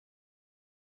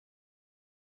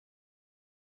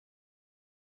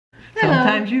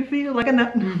Sometimes you feel like a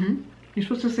nut. You're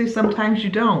supposed to say sometimes you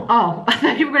don't. Oh, I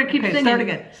thought you were going to keep singing. Start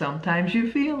again. Sometimes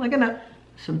you feel like a nut.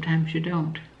 Sometimes you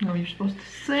don't. No, you're supposed to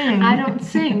sing. I don't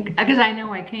sing because I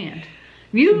know I can't.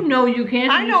 You know you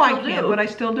can't. I know I can't, but I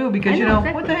still do because you know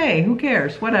exactly. What the hey? Who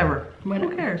cares? Whatever.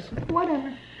 Who cares?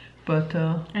 Whatever. But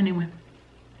anyway,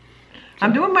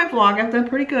 I'm doing my vlog. I've done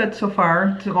pretty good so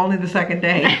far. It's only the second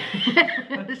day.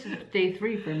 This is day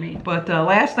 3 for me. But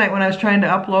last night when I was trying to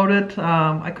upload it,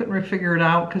 I couldn't figure it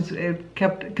out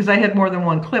because I had more than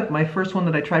one clip. My first one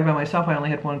that I tried by myself, I only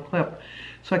had one clip.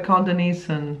 So I called Denise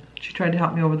and she tried to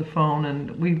help me over the phone,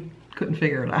 and we couldn't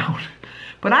figure it out.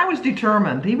 But I was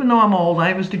determined. Even though I'm old,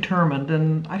 I was determined,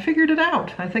 and I figured it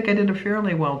out. I think I did a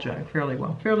fairly good job. Fairly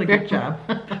well.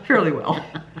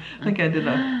 I think I did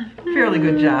a fairly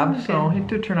good job, okay. So it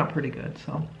did turn out pretty good.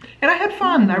 So, and I had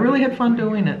fun. I really had fun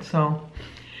doing it. So,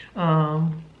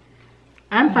 I'm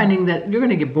finding that you're going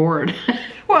to get bored.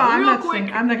 Well, I'm not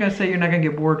going to say you're not going to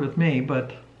get bored with me,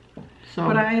 but. So.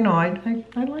 But I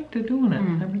liked doing it.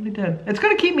 I really did. It's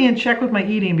going to keep me in check with my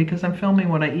eating because I'm filming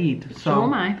what I eat. So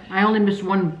am I. I only missed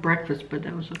one breakfast, but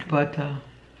that was okay. But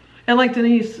and like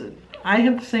Denise, I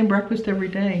have the same breakfast every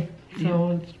day,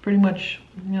 so it's pretty much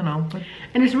But,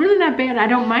 and it's really not bad. I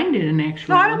don't mind it in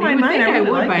actual. No, I don't mind mine. You think I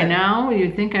would like by it. Now?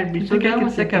 You'd think I'd be so done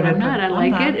with it, but I'm not. I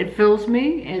like it. It fills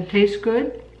me. It tastes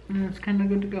good, and it's kind of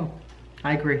good to go.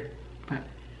 I agree.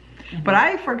 But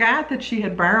I forgot that she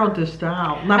had borrowed this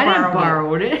doll. I didn't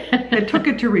borrow it. I took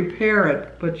it to repair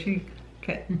it, but she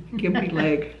can't gimpy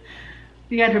leg.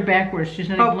 You got her backwards. She's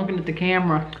not even looking at the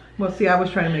camera. Well, see, I was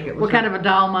trying to make it. What kind of a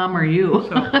doll mom are you?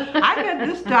 So, I had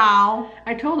this doll.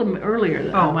 I told him earlier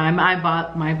that I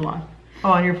bought my vlog.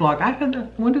 Oh, on your vlog.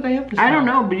 When did I have this doll? I don't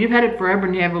know, but you've had it forever,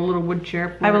 and you have a little wood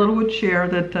chair. I have a little wood chair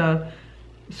that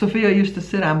Sophia used to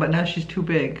sit on, but now she's too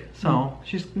big. So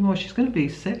she's going to be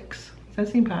 6. Does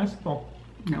that seem possible?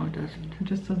 No, it doesn't. It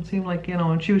just doesn't seem like,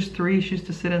 when she was 3, she used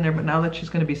to sit in there, but now that she's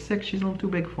going to be 6, she's a little too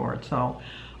big for it. So,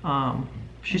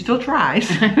 she still tries,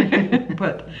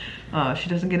 but she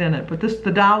doesn't get in it. But the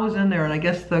doll was in there, and I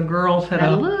guess the girls had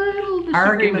a little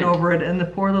argument over it, and the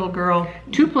poor little girl.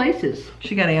 2 places.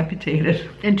 She got amputated.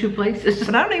 In 2 places.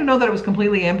 But I don't even know that it was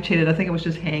completely amputated. I think it was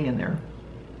just hanging there.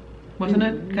 Wasn't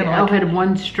it? Yeah, like had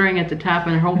one string at the top,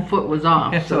 and her whole foot was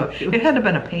off. Yeah, so it had to have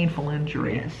been a painful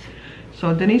injury. Yes.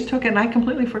 So Denise took it, and I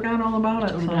completely forgot all about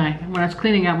it. So did I. When I was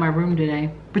cleaning out my room today.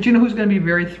 But you know who's going to be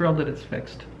very thrilled that it's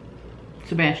fixed?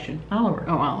 Sebastian. Oliver.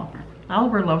 Oh, Oliver.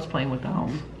 Oliver loves playing with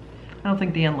dolls. I don't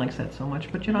think Dan likes that so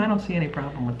much, but I don't see any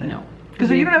problem with that. No. Because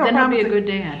you don't have a problem. Then he'll be a good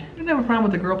dad. You don't have a problem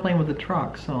with the girl playing with the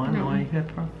truck, so I know I had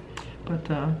problems. But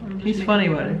he's funny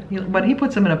with it. But he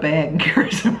puts them in a bag and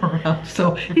carries them around.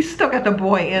 So he's still got the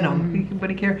boy in him.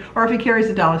 But or if he carries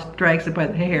the doll, he drags it by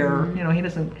the hair. He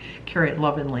doesn't carry it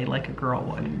lovingly like a girl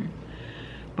would.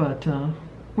 But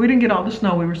we didn't get all the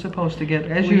snow we were supposed to get,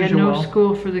 as usual. We had no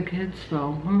school for the kids,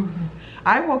 though.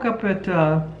 I woke up at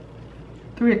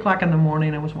 3 o'clock in the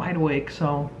morning. I was wide awake.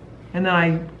 And then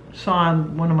I saw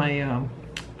on one of my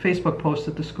Facebook posts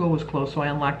that the school was closed, so I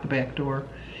unlocked the back door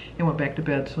and went back to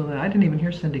bed, so that I didn't even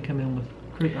hear Cindy come in with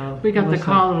we got the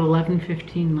call at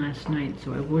 11:15 last night,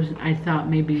 so I thought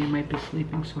maybe you might be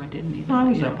sleeping, so I didn't even. No, I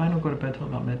was up. I don't go to bed till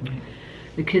about midnight.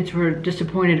 The kids were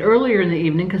disappointed earlier in the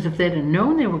evening because if they'd have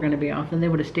known they were going to be off, then they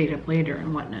would have stayed up later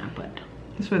and whatnot. But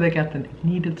this way they got the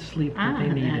needed sleep that they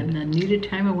needed. And the needed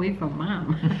time away from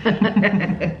mom.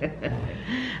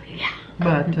 Yeah.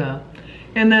 But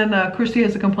and then Christy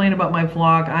has a complaint about my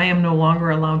vlog. I am no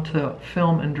longer allowed to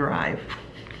film and drive.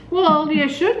 Well, you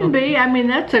shouldn't be. I mean,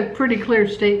 that's a pretty clear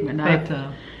statement. But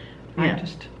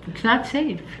it's not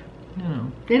safe.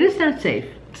 It is not safe.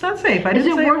 It's not safe. Is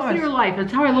it worth your life?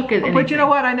 That's how I look at it. But you know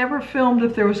what? I never filmed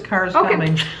if there was cars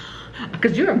coming.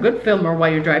 Because you're a good filmer while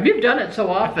you drive. You've done it so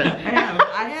often. I have.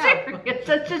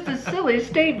 That's just a silly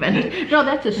statement. No,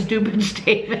 that's a stupid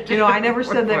statement. I never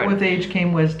said that with age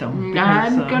came wisdom. Because,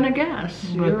 I'm going to guess.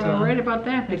 You're right about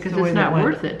that because it's not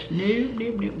worth it.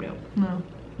 No.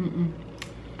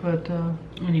 But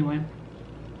anyway,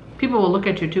 people will look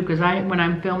at you too because when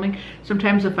I'm filming,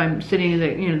 sometimes if I'm sitting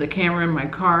in the camera in my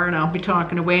car and I'll be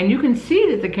talking away and you can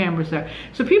see that the camera's there.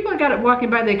 So people got it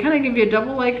walking by, they kind of give you a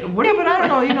double what? Yeah, but I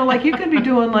don't know. Like you could be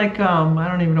doing I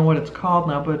don't even know what it's called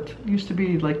now, but it used to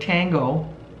be like Tango.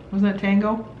 Wasn't that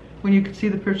Tango? When you could see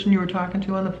the person you were talking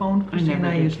to on the phone. Christy and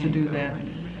I used to do that.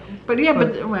 But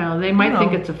well, they might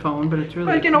think it's a phone, but it's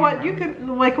really. But you know what? You could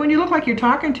when you look like you're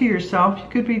talking to yourself,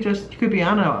 you could be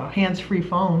on a hands-free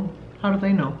phone. How do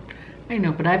they know? I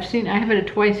know, but I've had it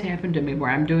twice happen to me where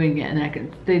I'm doing it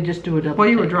and they just do it up. While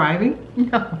you were driving?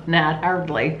 No, not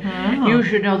hardly. Oh, You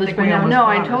should know this by now. No,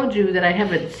 I told you that I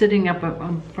have it sitting up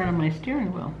in front of my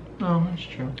steering wheel. Oh, that's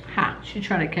true. Ha, she's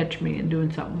trying to catch me and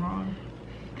doing something wrong.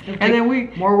 And then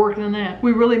more work than that.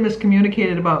 We really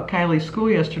miscommunicated about Kylie's school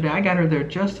yesterday. I got her there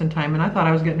just in time, and I thought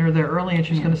I was getting her there early, and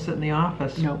she's going to sit in the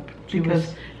office. Nope. She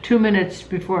was 2 minutes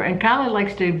before, and Kylie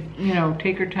likes to,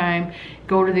 take her time,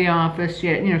 go to the office. She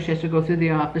has to go through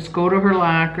the office, go to her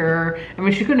locker. I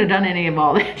mean, she couldn't have done any of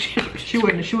all that. She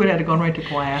wouldn't. She would have had to go right to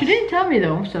class. She didn't tell me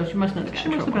though, so she must not have. She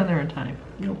must have been there in time.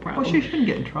 No problem. Well, she shouldn't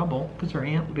get in trouble because her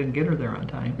aunt didn't get her there on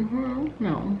time.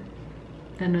 No.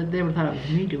 Then they would have thought it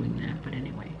was me doing that, but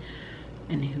anyway.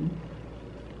 Anywho.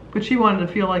 But she wanted to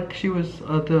feel like she was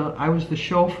I was the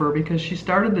chauffeur because she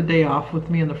started the day off with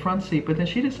me in the front seat, but then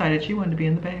she decided she wanted to be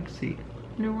in the back seat.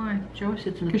 You know why? She always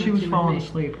sits in the front seat. Because she was falling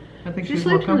asleep. I think she was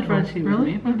more sleeps in the comfortable. front seat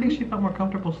Really? with me. I think she felt more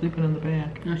comfortable sleeping in the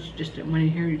back. No, she just didn't want to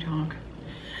hear you talk.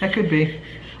 That could be.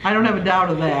 I don't have a doubt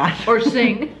of that. Or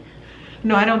sing.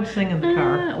 No, I don't sing in the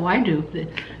car. Oh, I do.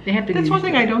 They have to. That's one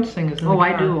thing I don't sing is in the car.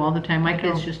 I do all the time. My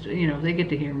kids just, they get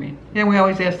to hear me. Yeah, we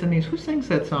always ask Denise, who sings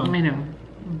that song? I know.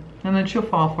 And then she'll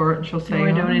fall for it and she'll say, no,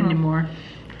 I don't anymore.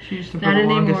 She used to for the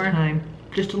longest time.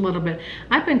 Just a little bit.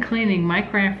 I've been cleaning my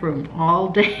craft room all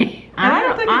day. And I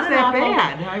don't think it's that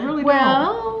bad. I really don't.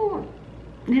 Well,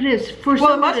 it is.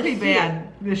 Well, it must be bad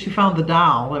because she found the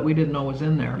doll that we didn't know was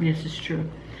in there. Yes, it's true.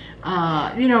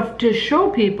 To show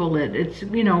people it's,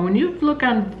 when you look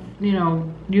on,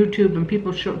 YouTube and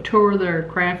people tour their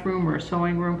craft room or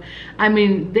sewing room, I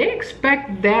mean, they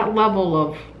expect that level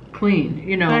of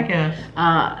clean, I guess.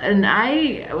 And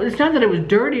it's not that it was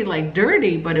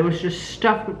dirty, but it was just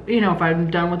stuff, if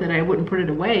I'm done with it, I wouldn't put it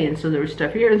away. And so there was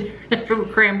stuff here,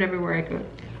 crammed everywhere I could.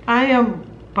 I am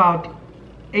about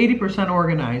 80%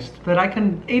 organized, but I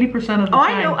can 80% of the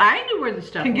time. I knew where the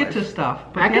stuff can was. get to stuff,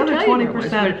 but I the can other tell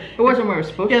 20%, it wasn't where it was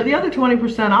supposed to. Yeah, the other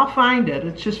 20%, I'll find it.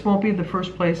 It just won't be the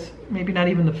first place, maybe not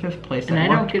even the fifth place. And I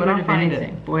don't get rid of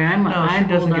anything. Boy, no, she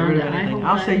doesn't get rid of anything.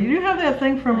 I'll say, you have that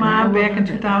thing from Mom back in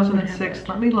 2006.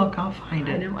 Let me look. I'll find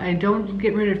it. I don't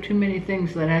get rid of too many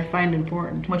things that I find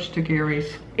important. Much to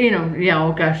Gary's. Yeah.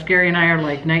 Oh gosh, Gary and I are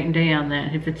like night and day on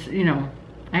that. If it's,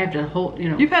 I have to hold,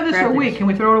 You've had this for a week. Can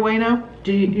we throw it away now?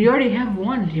 You already have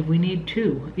one. We need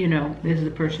two. This is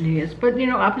the person he is. But,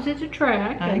 opposites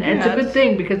attract. And it's a good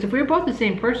thing because if we were both the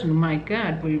same person, my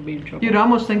God, we'd be in trouble. You'd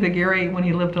almost think that Gary, when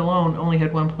he lived alone, only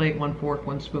had one plate, one fork,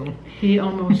 one spoon. He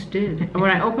almost did.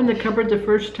 When I opened the cupboard the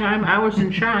first time, I was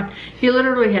in shock. He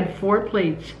literally had 4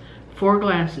 plates. 4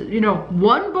 glasses,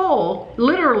 one bowl,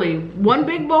 literally one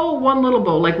big bowl, one little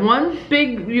bowl, like one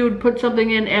big you would put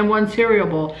something in and one cereal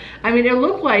bowl. I mean, it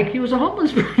looked like he was a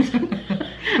homeless person.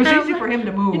 It was easy for him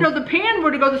to move. The pan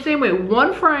were to go the same way.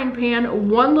 One frying pan,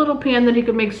 one little pan that he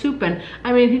could make soup in.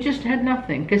 I mean, he just had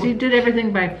nothing because he did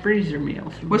everything by freezer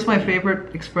meals. What's my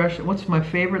favorite expression? What's my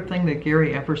favorite thing that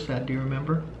Gary ever said? Do you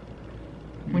remember?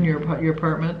 When you're at your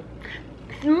apartment?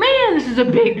 Man, this is a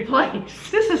big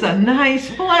place. This is a nice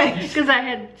place. Because I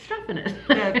had stuff in it.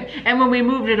 Yeah. And when we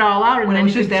moved it all out, and then it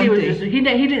was just empty. He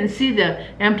didn't see the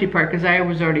empty part because I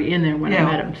was already in there when I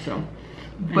met him. So,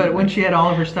 but when she had all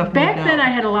of her stuff back then,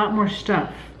 I had a lot more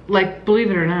stuff. Like,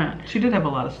 believe it or not, she did have a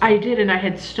lot of stuff. I did, and I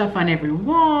had stuff on every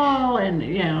wall, and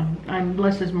I'm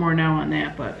less is more now on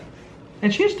that. But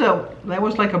and that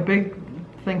was like a big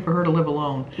thing for her to live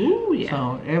alone. Ooh, yeah.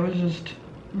 So it was just.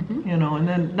 And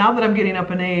then now that I'm getting up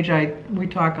in age, we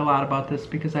talk a lot about this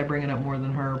because I bring it up more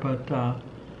than her, but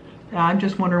I'm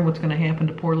just wondering what's going to happen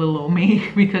to poor little old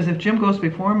me because if Jim goes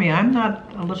before me, I'm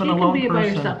not a living alone person. You can be by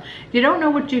yourself. You don't know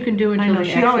what you can do until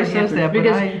she always says that,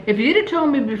 because if you'd have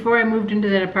told me before I moved into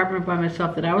that apartment by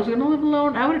myself that I was going to live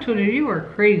alone, I would have told you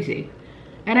were crazy.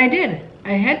 And I did.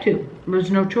 I had to. There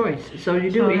was no choice. So you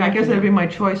do. I guess that'd be my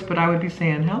choice, but I would be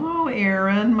saying, hello,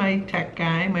 Aaron, my tech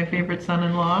guy, my favorite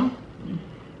son-in-law.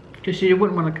 Because you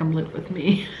wouldn't want to come live with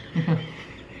me.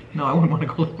 No, I wouldn't want to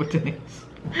go live with Denise.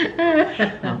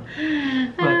 No.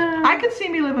 But I could see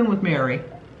me living with Mary.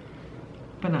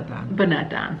 But not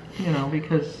Don.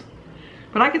 Because...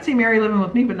 But I could see Mary living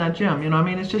with me, but not Jim. I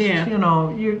mean, it's just, I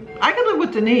could live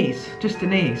with Denise, just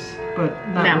Denise. But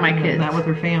not my kids. Not with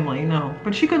her family, no.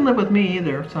 But she couldn't live with me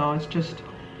either, so it's just,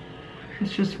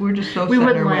 we're just so set in our ways. We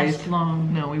wouldn't last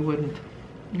long. No, we wouldn't.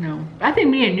 No, I think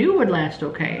me and you would last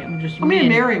okay. Me and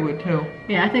Mary would too.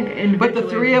 Yeah, I think individually. But the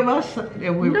 3 of us, I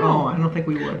don't think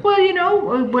we would.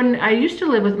 Well, when I used to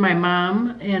live with my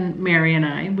mom and Mary and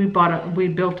I, we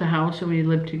built a house and we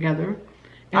lived together,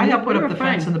 I helped put up the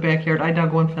fence in the backyard. I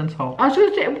dug one fence hole. I was going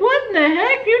to say, what in the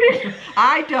heck? You did?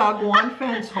 I dug one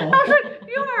fence hole. I was like,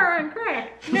 you are on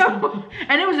crack. No.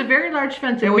 And it was a very large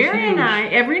fence. And Mary huge. and I,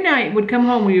 every night, would come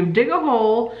home. We would dig a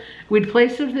hole. We'd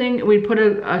place a thing. We'd put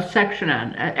a section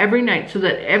on every night, so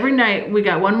that every night we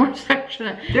got one more section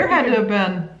on. There had to have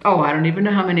been... Oh, I don't even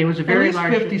know how many. It was a very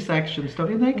large... At least 50 sections, don't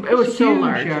you think? It was so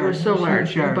large. Yard. It was so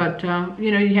large. But,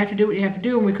 you know, you have to do what you have to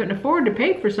do, and we couldn't afford to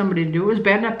pay for somebody to do it. It was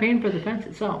bad enough paying for the fence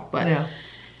itself. But, yeah.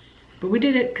 But we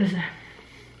did it because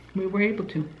we were able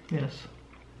to. Yes.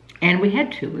 And we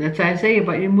had to. That's what I say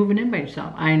about you moving in by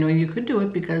yourself. I know you could do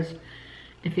it because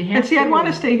if you had and see, I'd want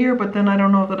to stay here, but then I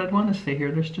don't know that I'd want to stay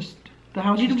here. There's just... The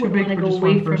house is too big for just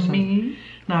one person. From me?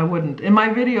 No, I wouldn't. In my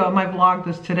video, in my vlog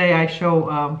this today, I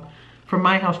show from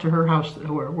my house to her house,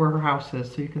 where her house is,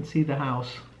 so you can see the house.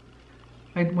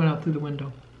 I went out through the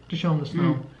window to show them the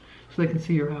snow, so they can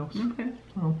see your house. Okay.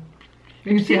 Oh.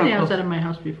 You can see the outside of my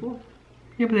house before.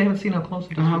 Yeah, but they haven't seen how close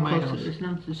it is to my house. How close it is.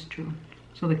 No, this is true.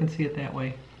 So they can see it that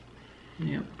way.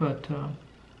 Yeah. But, I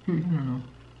don't know.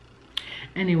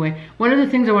 Anyway, one of the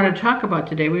things I want to talk about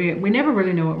today, we never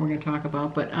really know what we're going to talk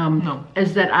about, but no.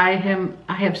 Is that I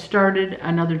have started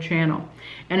another channel,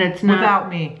 and it's not without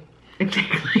me.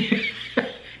 Exactly.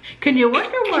 Can you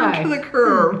wonder why? To the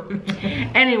curb.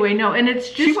 Anyway, no, and it's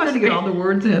just she wants to get all the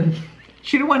words in.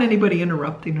 She don't want anybody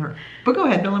interrupting her. But go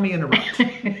ahead, don't let me interrupt. And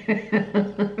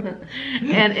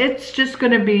it's just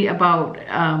going to be about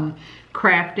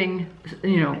crafting,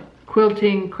 you know,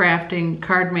 quilting, crafting,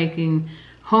 card making,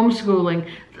 homeschooling,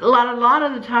 a lot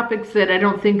of the topics that I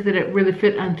don't think that it really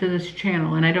fit onto this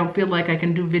channel, and I don't feel like I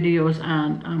can do videos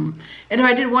on. And if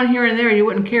I did one here and there, you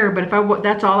wouldn't care. But if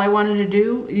that's all I wanted to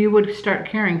do, you would start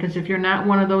caring. Because if you're not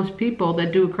one of those people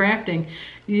that do crafting,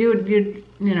 you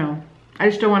know, I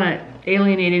just don't want to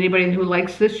alienate anybody who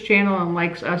likes this channel and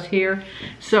likes us here.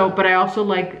 So, but I also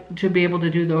like to be able to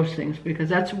do those things because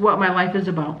that's what my life is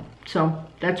about. So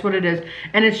that's what it is.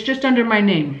 And it's just under my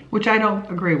name. Which I don't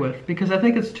agree with, because I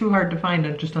think it's too hard to find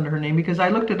it just under her name, because I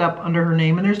looked it up under her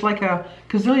name and there's like a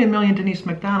gazillion million Denise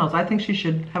McDonald's. I think she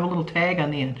should have a little tag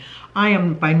on the end. I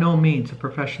am by no means a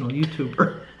professional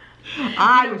YouTuber.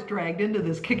 I was dragged into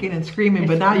this kicking and screaming,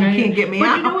 but now you can't get me out.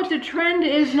 But you know what the trend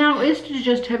is now is to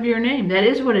just have your name. That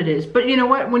is what it is. But you know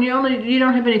what? When you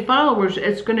don't have any followers,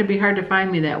 it's going to be hard to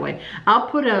find me that way. I'll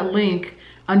put a link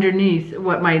underneath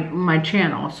what my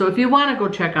channel. So if you want to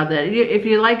go check out that, if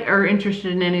you like or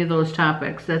interested in any of those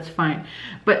topics, that's fine.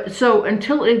 But so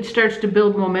until it starts to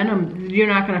build momentum, you're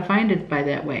not going to find it by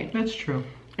that way. That's true.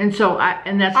 And so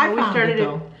that's how we started it.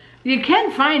 Though. You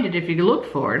can find it if you look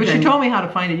for it. But she told me how to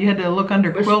find it. You had to look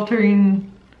under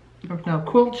quilting. No.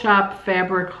 Quilt Shop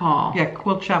Fabric Haul. Yeah,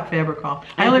 Quilt Shop Fabric Haul.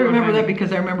 I only remember that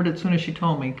because I remembered it as soon as she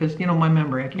told me, because, you know, my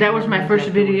memory. That was my first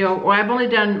video. Well, I've only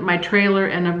done my trailer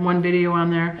and one video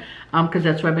on there, because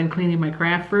that's why I've been cleaning my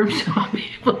craft room, so I'll be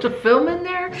able to film in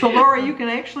there. So, Laura, you can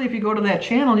actually, if you go to that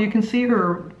channel, you can see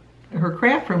her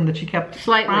craft room that she kept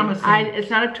promising. It's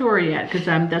not a tour yet, because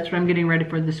that's what I'm getting ready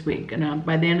for this week. And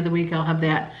by the end of the week, I'll have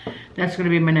that. That's going to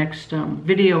be my next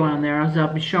video on there.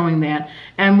 I'll be showing that.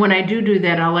 And when I do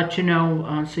that, I'll let you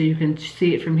know so you can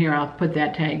see it from here. I'll put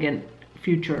that tag in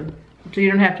future. So you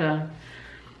don't have to...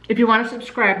 If you want to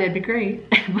subscribe, that'd be great.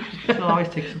 She'll always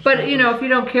take subscribe. But, you know, if you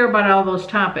don't care about all those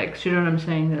topics, you know what I'm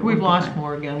saying? We've lost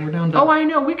more again. We're down to... Oh, I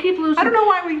know. We keep losing. I don't know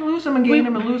why we lose them and gain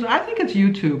them and lose them. I think it's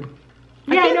YouTube.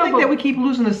 I think that we keep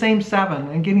losing the same 7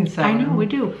 and getting 7. I know, we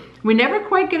do. We never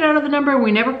quite get out of the number.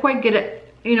 We never quite get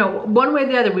it, you know, one way or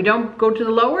the other. We don't go to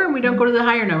the lower and we don't go to the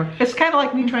higher number. It's kind of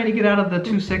like me trying to get out of the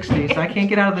 260s. I can't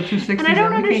get out of the 260s. And I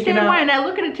don't understand why. And I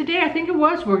look at it today, I think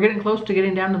we're getting close to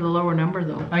getting down to the lower number,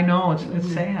 though. I know,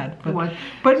 it's sad.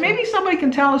 But maybe somebody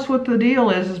can tell us what the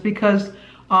deal is because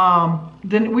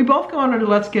then we both go under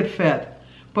Let's Get Fit.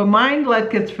 But mine,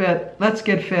 Let's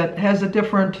Get Fit, has a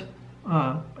different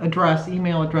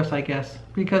email address, I guess,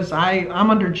 because I'm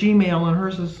under Gmail and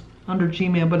hers is under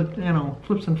Gmail, but it, you know,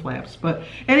 flips and flaps. But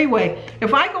anyway,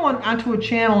 if I go onto a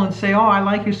channel and say, oh, I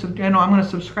like you, you know, I'm going to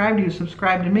subscribe to you,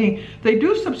 subscribe to me, they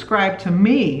do subscribe to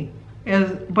me,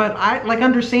 but I, like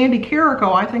under Sandy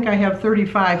Carrico, I think I have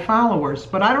 35 followers,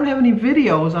 but I don't have any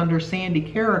videos under Sandy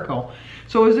Carrico.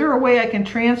 So is there a way I can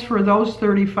transfer those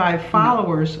 35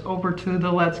 followers over to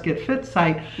the Let's Get Fit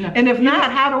site? No. And if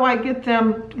not, how do I get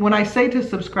them, when I say to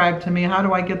subscribe to me, how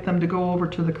do I get them to go over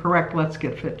to the correct Let's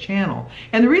Get Fit channel?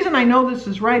 And the reason I know this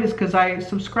is right is because I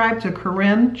subscribe to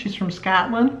Corinne. She's from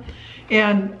Scotland.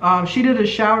 And she did a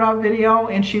shout out video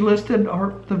and she listed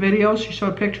the videos. She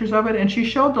showed pictures of it and she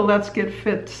showed the Let's Get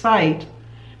Fit site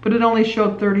but it only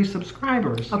showed 30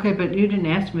 subscribers. Okay, but you didn't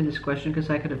ask me this question because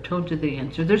I could have told you the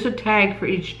answer. There's a tag for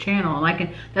each channel, and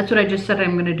that's what I just said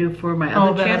I'm going to do for my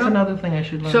other channel. That's another thing I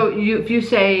should learn. So if you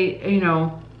say, you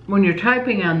know, when you're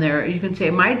typing on there, you can say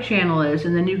my channel is,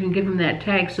 and then you can give them that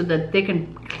tag so that they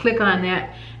can click on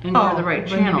that and go to the right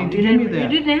channel. You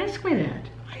didn't ask me that.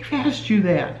 I've asked you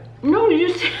that. No,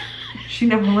 you said. She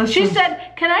never listened. She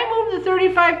said, "Can I move the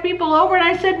 35 people over?" And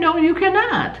I said, "No, you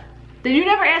cannot." Then you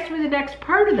never asked me the next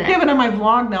part of that. Yeah, but on my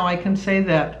vlog now I can say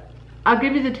that. I'll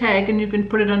give you the tag and you can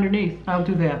put it underneath. I'll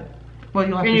do that. Well,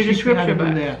 you'll have in to your teach me how to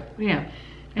description do box. that. Yeah.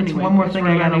 That's Anyway, one more thing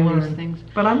I gotta learn. Things.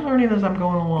 But I'm learning as I'm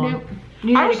going along.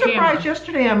 Yep. I was surprised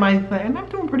yesterday on my thing, and I'm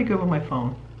doing pretty good with my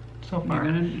phone so far.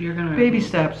 You're gonna baby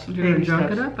steps. You're gonna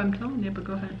junk it up. I'm telling you, but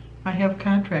go ahead. I have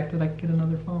contract that I can get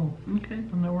another phone. Okay.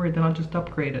 I'm not worried. Then I'll just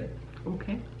upgrade it.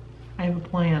 Okay. I have a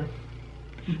plan.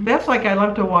 That's like I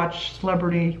love to watch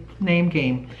Celebrity Name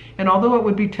Game, and although it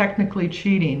would be technically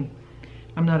cheating,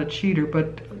 I'm not a cheater.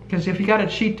 But because if you got to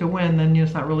cheat to win, then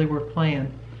it's not really worth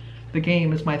playing. The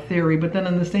game is my theory. But then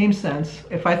in the same sense,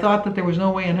 if I thought that there was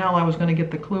no way in hell I was going to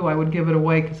get the clue, I would give it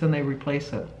away because then they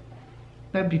replace it.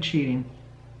 That'd be cheating.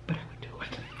 But I would do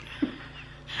it.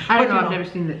 I don't know. I've never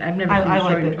seen it. I've never seen I the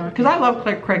like it because I love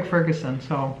Craig Ferguson.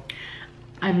 So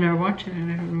I've never watched it. I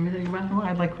never know anything about him. Well,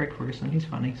 I like Craig Ferguson. He's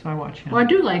funny, so I watch him. Well, I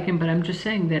do like him, but I'm just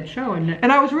saying that show.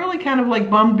 And I was really kind of like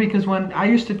bummed because when I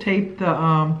used to tape the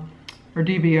or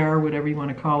DVR, whatever you want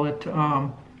to call it,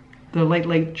 the Late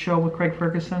Late Show with Craig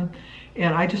Ferguson,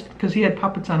 and I just because he had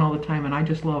puppets on all the time, and I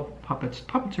just love puppets.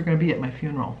 Puppets are going to be at my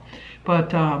funeral,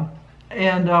 but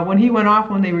when he went off,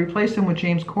 when they replaced him with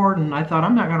James Corden, I thought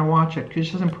I'm not going to watch it because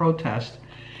he doesn't protest.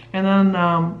 And then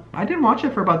I didn't watch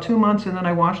it for about 2 months, and then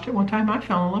I watched it one time. I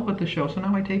fell in love with the show, so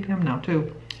now I tape him now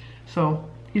too. So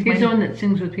he's the one that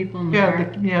sings with people in the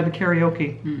car. The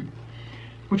karaoke,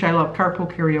 which I love, carpool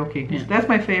karaoke. Yeah. That's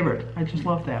my favorite. I just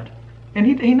love that. And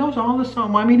he knows all the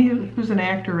songs. Well, I mean, he was an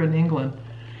actor in England,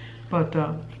 but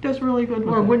he does really good with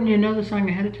it. Or wouldn't you know the song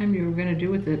ahead of time you were going to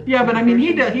do with it? Yeah, but I mean,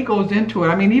 he goes into it.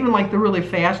 I mean, even like the really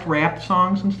fast rap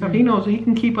songs and stuff, he knows, he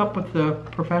can keep up with the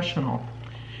professional.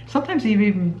 Sometimes he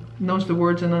even knows the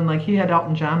words, and then like he had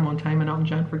Elton John one time, and Elton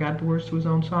John forgot the words to his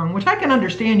own song, which I can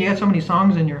understand. You got so many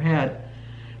songs in your head,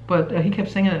 but he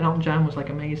kept singing it, and Elton John was like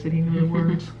amazed that he knew the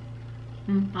words.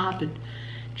 I'll have to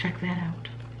check that out.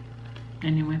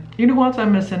 Anyway. You know who else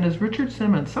I'm missing is Richard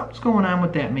Simmons. Something's going on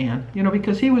with that man, you know,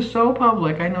 because he was so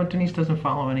public. I know Denise doesn't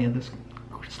follow any of this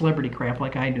celebrity crap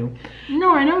like I do.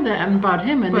 No, I know that about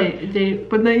him, and they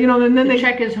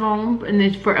check his home, and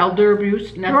it's for elder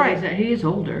abuse. Not right. That he is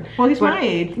older. Well, he's my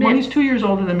age. Well, he's 2 years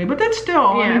older than me, but that's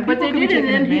still. Yeah, I mean, but they did,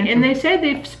 and they say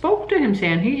they spoke to him,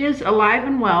 saying he is alive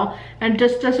and well, and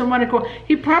just doesn't want to go.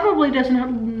 He probably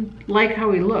doesn't like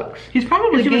how he looks. He's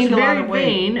probably gained a lot of weight.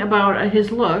 He was very vain about his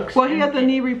looks. Well, he had the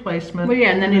knee replacement. Well,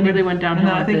 yeah, and then he really went downhill.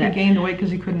 And then I think he gained weight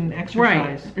because he couldn't exercise.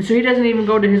 Right, and so he doesn't even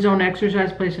go to his own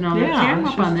exercise place and all that. Yeah, See, I'm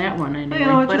up on that one anyway. You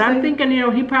know, but I'm thinking,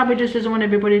 he probably just doesn't want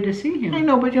everybody to see him. I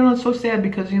know, but it's so sad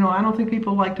because, I don't think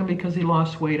people liked him because he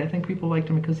lost weight. I think people liked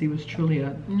him because he was truly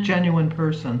a genuine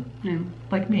person. Yeah.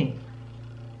 Like me.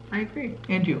 I agree.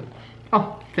 And you.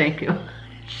 Oh, thank you.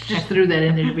 Just threw that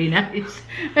in there to be nice.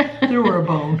 Threw her a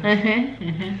bone.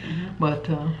 But,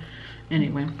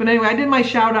 anyway. But anyway, I did my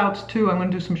shout outs too. I'm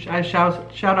going to do some shout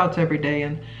outs every day.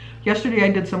 And yesterday I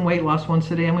did some weight loss ones.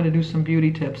 Today I'm going to do some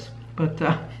beauty tips. But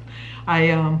I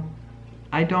don't,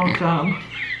 I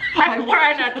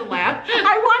try not to laugh.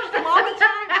 I watch them all the time.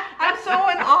 I'm so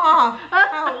in awe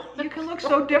how you can look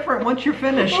so different once you're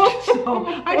finished. So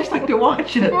I just like to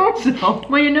watch it. So.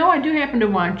 Well, I do happen to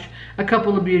watch a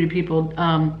couple of beauty people.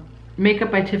 Makeup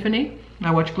by Tiffany.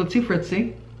 I watch Glitzy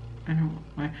Fritzy. I don't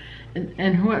know.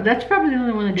 And who? That's probably the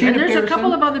only one that do. Gina There's Pearson. A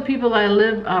couple of other people I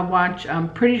watch.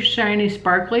 Pretty Shiny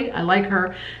Sparkly. I like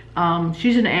her.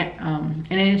 She's an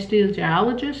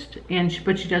anesthesiologist,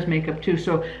 but she does makeup too.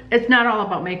 So it's not all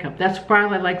about makeup. That's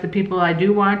probably like the people I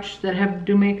do watch that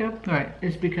do makeup. Right.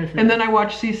 It's because. And then I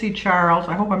watch Cece Charles.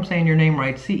 I hope I'm saying your name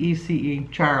right.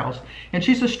 CECE Charles, and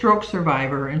she's a stroke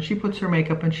survivor, and she puts her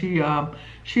makeup, and she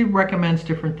recommends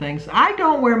different things. I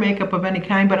don't wear makeup of any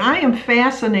kind, but I am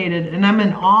fascinated, and I'm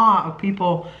in awe of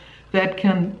people that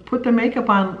can put the makeup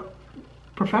on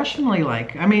professionally.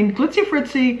 Like, I mean, Glitzy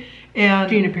Fritzy and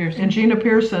Gina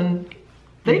Pearson,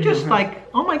 they just like,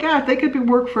 oh my God, they could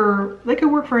work for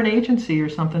an agency or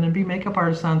something and be makeup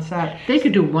artists on set. They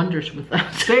could do wonders with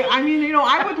us.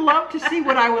 I would love to see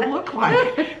what I would look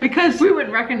like, because we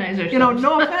would recognize ourselves.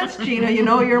 No offense, Gina,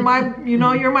 you're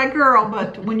my girl,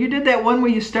 but when you did that one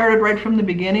where you started right from the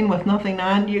beginning with nothing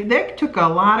on, that took a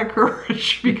lot of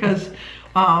courage, because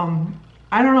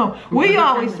I don't know. We Whoever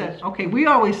always time it said, okay, we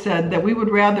always said that we would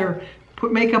rather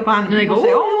put makeup on and And they people go,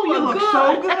 say, "Oh, oh, you you look look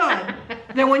so good.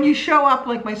 Then when you show up,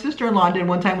 like my sister-in-law did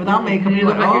one time without makeup, you you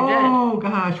look like, like you're dead. oh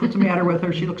gosh, what's the matter with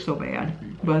her? She looks so bad.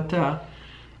 But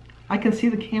I can see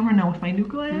the camera now with my new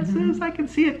glasses. I can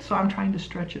see it, so I'm trying to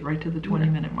stretch it right to the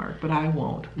 20-minute mark, but I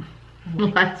won't.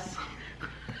 Let's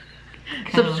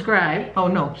subscribe, Oh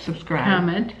no, subscribe.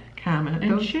 comment, Comment. and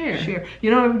Don't share.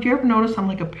 You know, do you ever notice I'm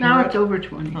like a parrot? Now it's over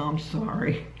 20. Oh, I'm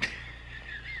sorry.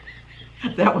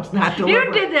 That was not You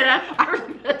deliberate. did that on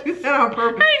purpose. did that on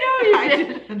purpose. I know you I did.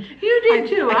 didn't. You did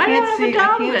too. I can't don't see. have a doubt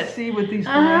I of can't it. see with these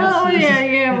Oh, glasses.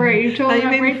 yeah, right. You told Now me you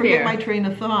made me right forget there. my train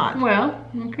of thought. Well,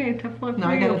 okay, tough luck Now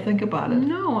for I you. got to think about it.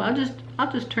 No, I'll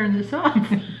just turn this off.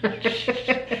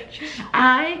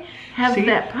 I have See?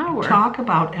 that power. Talk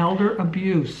about elder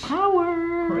abuse.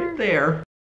 Power. Right there.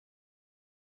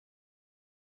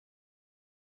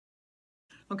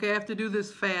 Okay, I have to do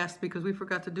this fast because we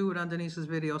forgot to do it on Denise's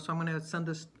video, so I'm going to send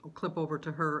this clip over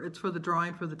to her. It's for the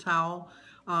drawing for the towel.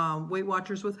 Weight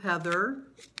Watchers with Heather.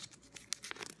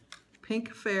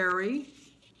 Pink Fairy.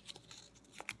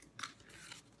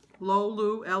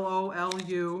 Lolu,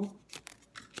 L-O-L-U.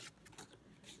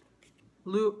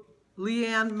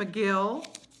 Leanne McGill.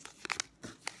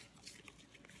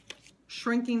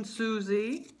 Shrinking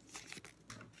Susie.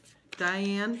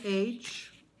 Diane H.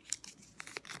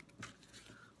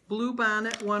 Blue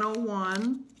Bonnet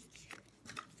 101,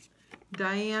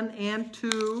 Diane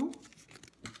Antu,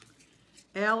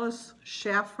 Alice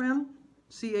Chaffren,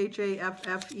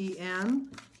 C-H-A-F-F-E-N,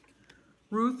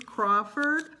 Ruth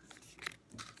Crawford,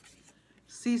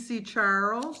 Cece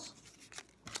Charles,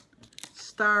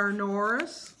 Star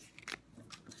Norris,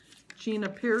 Gina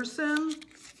Pearson,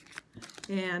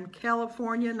 and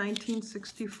California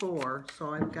 1964. So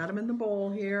I've got them in the bowl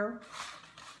here.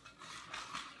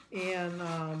 And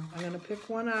I'm going to pick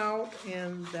one out,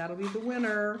 and that'll be the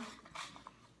winner.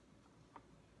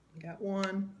 Got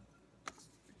one.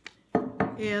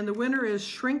 And the winner is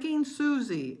Shrinking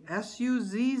Susie,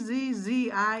 S-U-Z-Z-Z-I-E.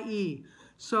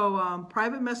 So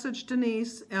private message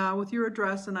Denise with your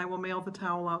address, and I will mail the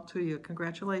towel out to you.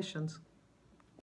 Congratulations.